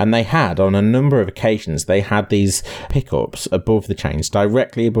chain. And they had, on a number of occasions, they had these pickups above the chains,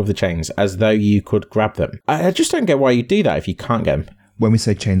 directly above the chains, as though you could grab them. I just don't get why you do that if you can't get them. When we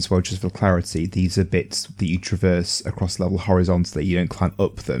say chains, well, just for clarity, these are bits that you traverse across the level horizontally. You don't climb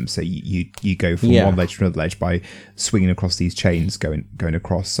up them, so you go from one ledge to another ledge by swinging across these chains, going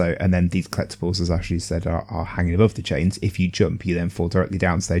across. So, and then these collectibles, as Ashley said, are hanging above the chains. If you jump, you then fall directly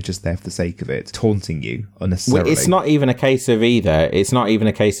down. So they're just there for the sake of it, taunting you unnecessarily. Well, it's not even a case of either. It's not even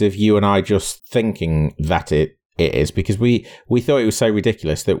a case of you and I just thinking that it is, because we thought it was so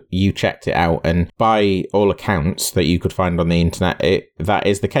ridiculous that you checked it out, and by all accounts that you could find on the internet, that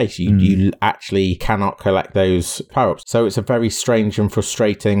is the case. You actually cannot collect those power-ups. So it's a very strange and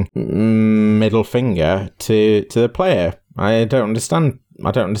frustrating middle finger to the player. I don't understand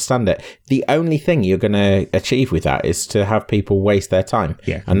it. The only thing you're going to achieve with that is to have people waste their time.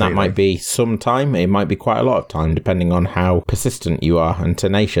 Yeah, and that might be some time. It might be quite a lot of time, depending on how persistent you are and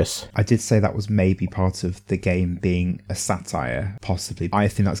tenacious. I did say that was maybe part of the game being a satire, possibly. I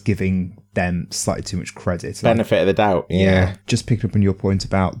think that's giving them slightly too much credit. Benefit of the doubt, yeah. Just picking up on your point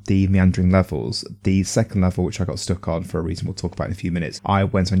about the meandering levels, the second level, which I got stuck on for a reason we'll talk about in a few minutes, I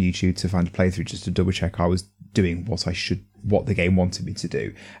went on YouTube to find a playthrough just to double check I was doing what the game wanted me to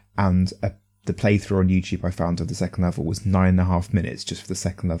do. And the playthrough on YouTube I found of the second level was 9.5 minutes just for the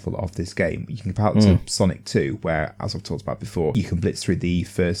second level of this game. You can compare it to Sonic 2, where, as I've talked about before, you can blitz through the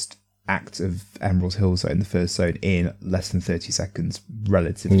first act of Emerald Hill Zone, the first zone, in less than 30 seconds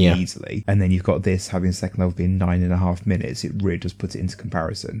relatively easily. And then you've got this having a second level being 9.5 minutes. It really does put it into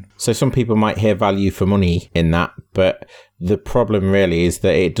comparison. So some people might hear value for money in that, but the problem really is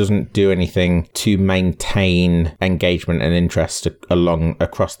that it doesn't do anything to maintain engagement and interest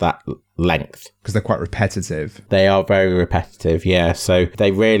across that length. Because they're quite repetitive. They are very repetitive, yeah. So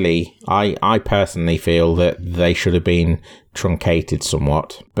they really, I personally feel that they should have been truncated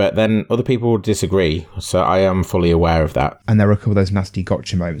somewhat. But then other people would disagree, so I am fully aware of that. And there were a couple of those nasty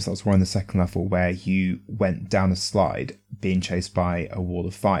gotcha moments. That was one in the second level where you went down a slide being chased by a wall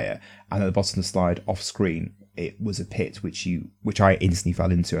of fire, and at the bottom of the slide off screen it was a pit which I instantly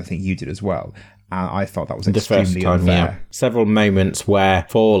fell into. I think you did as well. And I felt that was extremely unfair. Yeah. Several moments where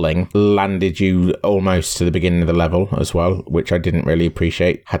falling landed you almost to the beginning of the level as well, which I didn't really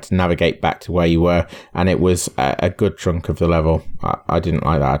appreciate. Had to navigate back to where you were, and it was a good chunk of the level. I didn't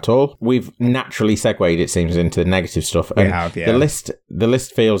like that at all. We've naturally segued, it seems, into negative stuff. And we have, yeah. The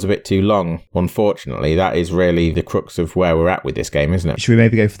list feels a bit too long, unfortunately. That is really the crux of where we're at with this game, isn't it? Should we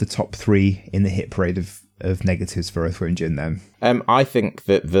maybe go for the top 3 in the hit parade of of negatives for Earthworm Jim then? I think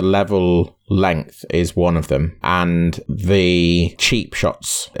that the level length is one of them, and the cheap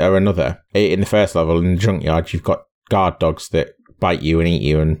shots are another. In the first level, in the junkyard, you've got guard dogs that bite you and eat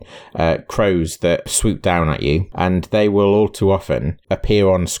you, and crows that swoop down at you, and they will all too often appear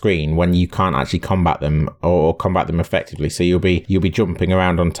on screen when you can't actually combat them or combat them effectively. So you'll be jumping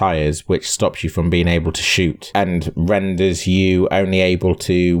around on tires, which stops you from being able to shoot and renders you only able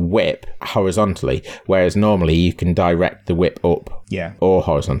to whip horizontally, whereas normally you can direct the whip up. Yeah. Or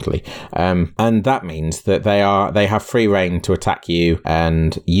horizontally. And that means that they have free reign to attack you,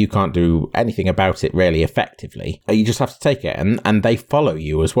 and you can't do anything about it really effectively. You just have to take it, and they follow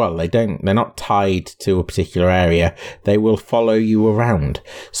you as well. They're not tied to a particular area. They will follow you around.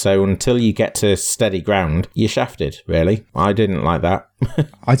 So until you get to steady ground, you're shafted, really. I didn't like that.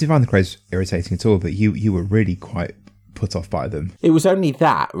 I didn't find the crows irritating at all, but you were really quite put off by them. It was only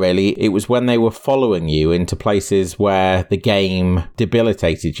that, really. It was when they were following you into places where the game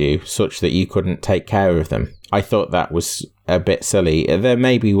debilitated you such that you couldn't take care of them. I thought that was a bit silly. There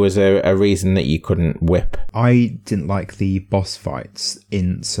maybe was a reason that you couldn't whip. I didn't like the boss fights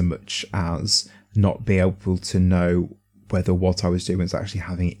in so much as not be able to know whether what I was doing was actually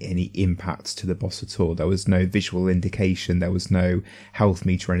having any impact to the boss at all. There was no visual indication, there was no health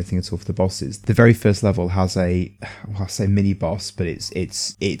meter or anything at all for the bosses. The very first level has I'll say mini boss, but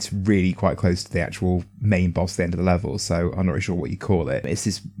it's really quite close to the actual main boss at the end of the level, so I'm not really sure what you call it. It's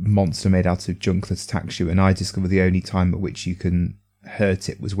this monster made out of junk that attacks you, and I discovered the only time at which you can hurt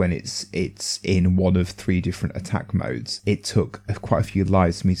it was when it's in one of 3 different attack modes. It took quite a few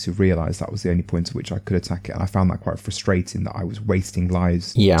lives for me to realise that was the only point at which I could attack it, and I found that quite frustrating that I was wasting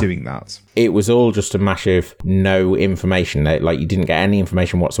lives doing that. It was all just a matter of no information, like you didn't get any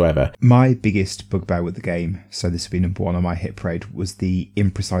information whatsoever. My biggest bugbear with the game, so this would be number 1 on my hit parade, was the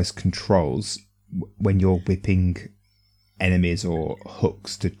imprecise controls when you're whipping enemies or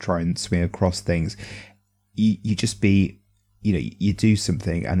hooks to try and swing across things. You just be, you do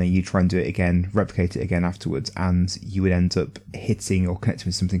something and then you try and do it again, replicate it again afterwards, and you would end up hitting or connecting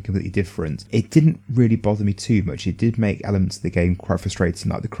with something completely different. It didn't really bother me too much. It did make elements of the game quite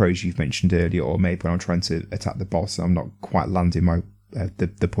frustrating, like the crows you've mentioned earlier, or maybe when I'm trying to attack the boss and I'm not quite landing my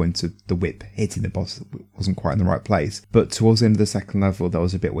the point of the whip hitting the boss wasn't quite in the right place. But towards the end of the second level, there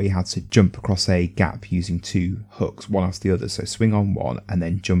was a bit where you had to jump across a gap using 2 hooks, one after the other. So swing on one and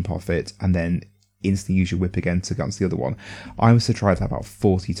then jump off it, and then instantly use your whip again to go onto the other one. I must have tried that about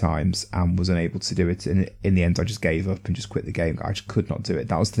 40 times and was unable to do it, and in the end I just gave up and just quit the game. I just could not do it.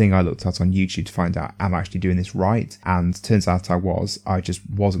 That was the thing I looked at on YouTube to find out, am I actually doing this right? And turns out I just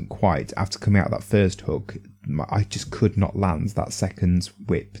wasn't quite. After coming out of that first hook, I just could not land that second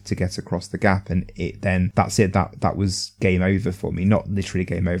whip to get across the gap, and that's it. That was game over for me. Not literally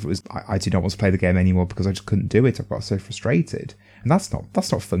game over. It was I did not want to play the game anymore because I just couldn't do it. I got so frustrated. And that's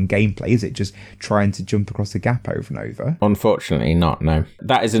not fun gameplay, is it? Just trying to jump across the gap over and over. Unfortunately not, no.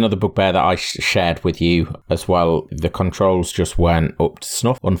 That is another bugbear that I shared with you as well. The controls just weren't up to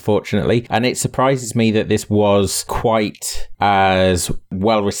snuff, unfortunately. And it surprises me that this was quite as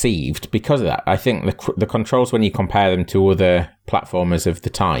well received because of that. I think the controls, when you compare them to other platformers of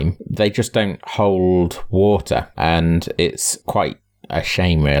the time, they just don't hold water. And it's quite a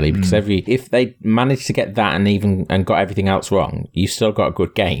shame, really, because if they managed to get that and got everything else wrong, you still got a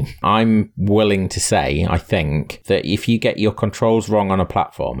good game. I'm willing to say, I think, that if you get your controls wrong on a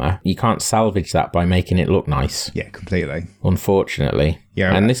platformer, you can't salvage that by making it look nice. Yeah, completely. Unfortunately.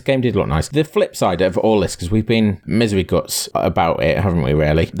 Yeah, and this game did look nice. The flip side of all this, because we've been misery guts about it, haven't we,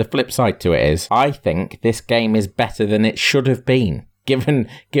 really? The flip side to it is, I think this game is better than it should have been. Given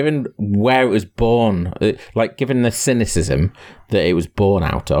where it was born, like given the cynicism that it was born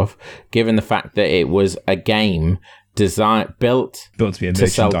out of, given the fact that it was a game built to be a to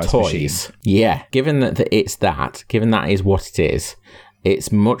sell merchandise toys. machine. Yeah, given that given that is what it is,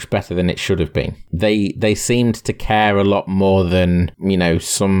 it's much better than it should have been. They seemed to care a lot more than,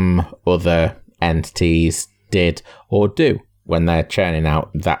 some other entities did or do when they're churning out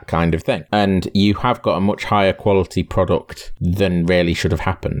that kind of thing. And you have got a much higher quality product than really should have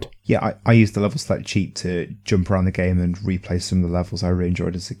happened. Yeah, I used the level select cheat to jump around the game and replay some of the levels I really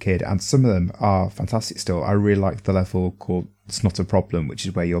enjoyed as a kid, and some of them are fantastic still. I really like the level called It's Not a Problem, which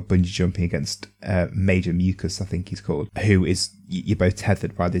is where you're bungee jumping against Major Mucus, I think he's called, who is, you're both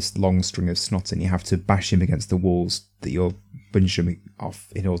tethered by this long string of snot, and you have to bash him against the walls that you're bungee jumping off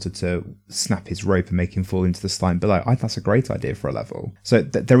in order to snap his rope and make him fall into the slime below. I think that's a great idea for a level. So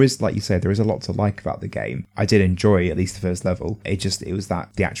there is, like you say, there is a lot to like about the game. I did enjoy at least the first level. It was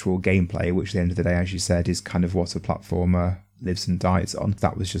that the actual gameplay, which at the end of the day, as you said, is kind of what a platformer lives and dies on.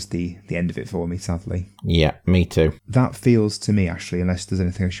 That was just the end of it for me, sadly. Yeah, me too. That feels to me, Ashley, unless there's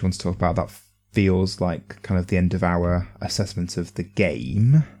anything else you want to talk about, that feels like kind of the end of our assessment of the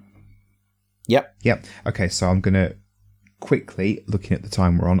game. Yep. Okay, so I'm going to quickly, looking at the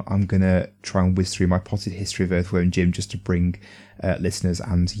time we're on, I'm going to try and whiz through my potted history of Earthworm Jim just to bring listeners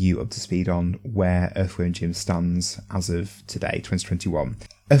and you up to speed on where Earthworm Jim stands as of today, 2021.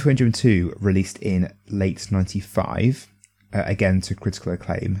 Earthworm Jim 2 released in late 95, again to critical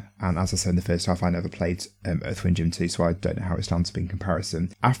acclaim, and as I said in the first half, I never played Earthworm Jim 2, so I don't know how it stands up in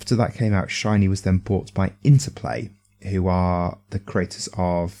comparison. After that came out, Shiny was then bought by Interplay, who are the creators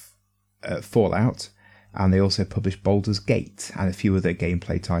of Fallout, and they also published Baldur's Gate and a few other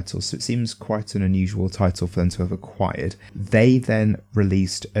gameplay titles, so it seems quite an unusual title for them to have acquired. They then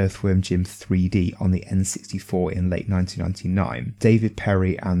released Earthworm Jim 3D on the N64 in late 1999. David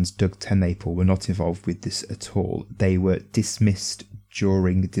Perry and Doug TenNapel were not involved with this at all. They were dismissed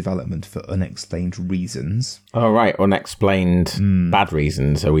during development for unexplained reasons. Oh, right. Unexplained bad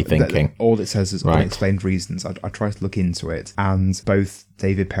reasons, are we thinking? All it says is unexplained reasons. I tried to look into it, and both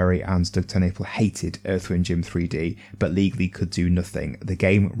David Perry and Doug TenNapel hated Earthworm Jim 3D, but legally could do nothing. The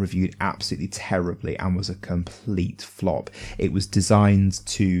game reviewed absolutely terribly and was a complete flop. It was designed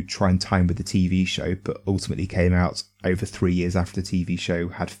to try and time with the TV show, but ultimately came out over 3 years after the TV show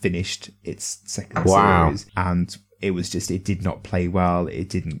had finished its second series, and it did not play well, it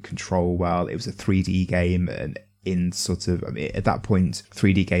didn't control well, it was a 3D game, and at that point,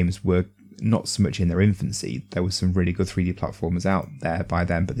 3D games were not so much in their infancy. There were some really good 3D platformers out there by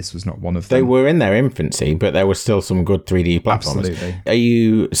then, but this was not one of them. They were in their infancy, but there were still some good 3D platformers. Absolutely. Are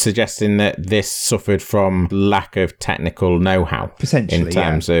you suggesting that this suffered from lack of technical know-how? Potentially, in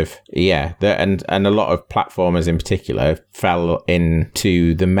terms of, and a lot of platformers in particular fell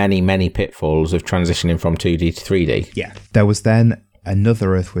into the many, many pitfalls of transitioning from 2D to 3D. Yeah. There was then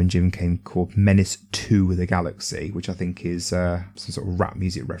another Earthworm Jim game called Menace to the Galaxy, which I think is some sort of rap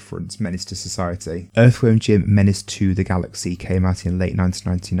music reference, Menace to Society. Earthworm Jim Menace to the Galaxy came out in late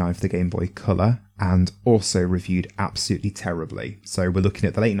 1999 for the Game Boy Color, and also reviewed absolutely terribly. So we're looking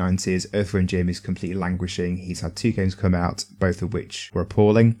at the late 90s, Earthworm Jim is completely languishing. He's had 2 games come out, both of which were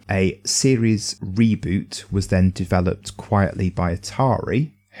appalling. A series reboot was then developed quietly by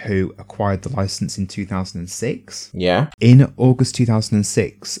Atari, who acquired the license in 2006. Yeah. In August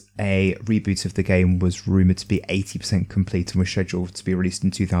 2006, a reboot of the game was rumoured to be 80% complete and was scheduled to be released in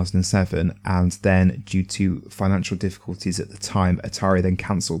 2007, and then due to financial difficulties at the time, Atari then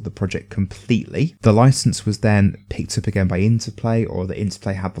cancelled the project completely. The license was then picked up again by Interplay, or the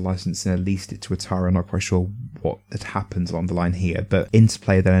Interplay had the license and leased it to Atari. I'm not quite sure what had happened along the line here, but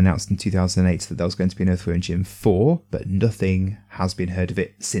Interplay then announced in 2008 that there was going to be an Earthworm Jim 4, but nothing has been heard of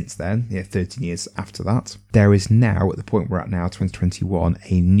it since then, 13 years after that. There is now, at the point we're at now, 2021,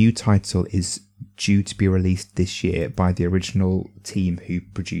 a new title is due to be released this year by the original team who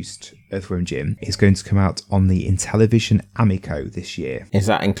produced Earthworm Jim. It's going to come out on the Intellivision Amico this year. Is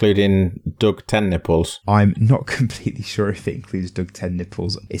that including Doug TenNapel? I'm not completely sure if it includes Doug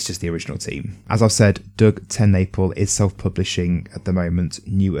TenNapel. It's just the original team. As I've said, Doug TenNapel is self-publishing at the moment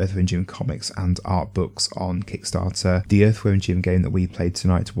new Earthworm Jim comics and art books on Kickstarter. The Earthworm Jim game that we played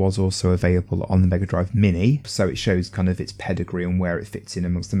tonight was also available on the Mega Drive Mini, so it shows kind of its pedigree and where it fits in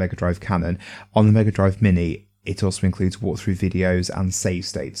amongst the Mega Drive canon. On the Mega Drive Mini, it also includes walkthrough videos and save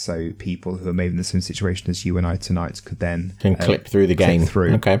states, so people who are maybe in the same situation as you and I tonight could then clip through the game.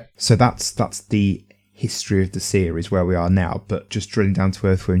 Okay. So that's the history of the series where we are now, but just drilling down to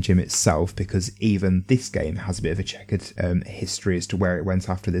Earthworm Jim itself, because even this game has a bit of a checkered history as to where it went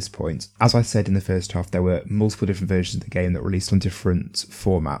after this point. As I said in the first half, there were multiple different versions of the game that were released on different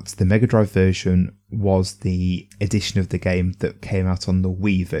formats. The Mega Drive version was the edition of the game that came out on the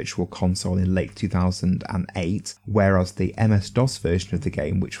Wii Virtual Console in late 2008, whereas the MS-DOS version of the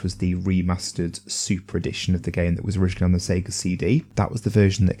game, which was the remastered Super Edition of the game that was originally on the Sega CD, that was the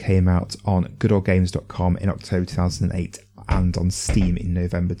version that came out on goodoldgames.com in October 2008 and on Steam in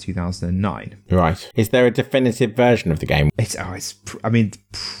November 2009. Right. Is there a definitive version of the game?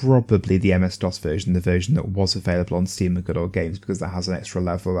 Probably the MS-DOS version, the version that was available on Steam and Good Old Games, because that has an extra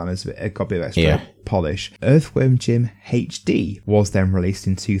level and it got a bit of extra polish. Earthworm Jim HD was then released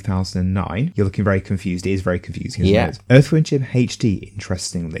in 2009. You're looking very confused. It is very confusing, isn't it? Earthworm Jim HD,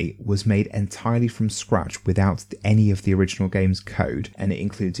 interestingly, was made entirely from scratch without any of the original game's code, and it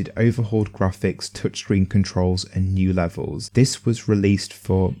included overhauled graphics, touchscreen controls, and new levels. This was released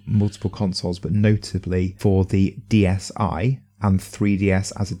for multiple consoles, but notably for the DSi and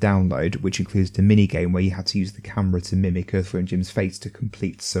 3DS as a download, which includes a mini game where you had to use the camera to mimic Earthworm Jim's face to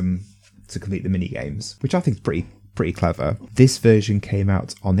complete the mini games, which I think is pretty clever. This version came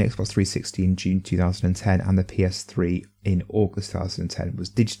out on the Xbox 360 in June 2010 and the PS3 in August 2010. It was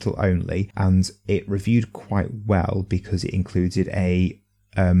digital only, and it reviewed quite well because it included a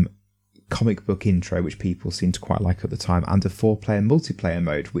comic book intro, which people seemed to quite like at the time, and a 4-player multiplayer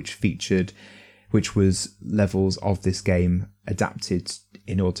mode, which was levels of this game adapted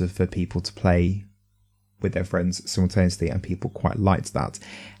in order for people to play with their friends simultaneously, and people quite liked that.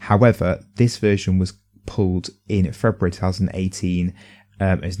 However, this version was pulled in February 2018,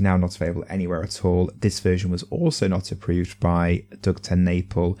 is now not available anywhere at all. This version was also not approved by Doug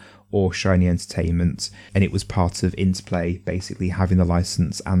TenNapel or Shiny Entertainment, and it was part of Interplay basically having the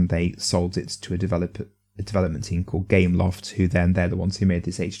license, and they sold it to a development team called Gameloft, who then they're the ones who made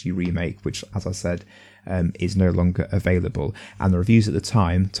this HD remake, which, as I said, is no longer available. And the reviews at the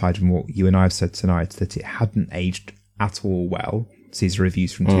time tied in what you and I have said tonight, that it hadn't aged at all well. These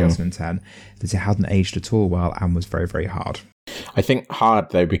reviews from 2010, that it hadn't aged at all well and was very, very hard. I think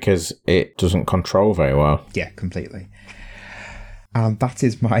hard, though, because it doesn't control very well. Yeah, completely. And that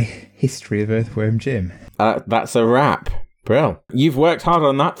is my history of Earthworm Jim. That's a wrap. Brill. You've worked hard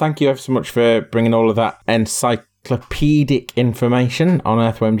on that. Thank you ever so much for bringing all of that encyclopedic information on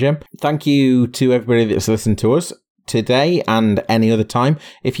Earthworm Jim. Thank you to everybody that's listened to us today and any other time.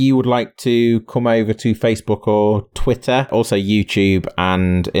 If you would like to come over to Facebook or Twitter, also YouTube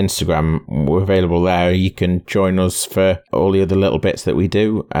and Instagram, we're available there. You can join us for all the other little bits that we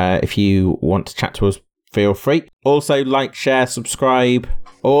do. If you want to chat to us, feel free. Also, like, share, subscribe,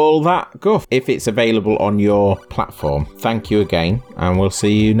 all that guff, if it's available on your platform. Thank you again, and we'll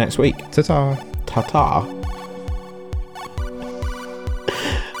see you next week. Ta-ta. Ta-ta.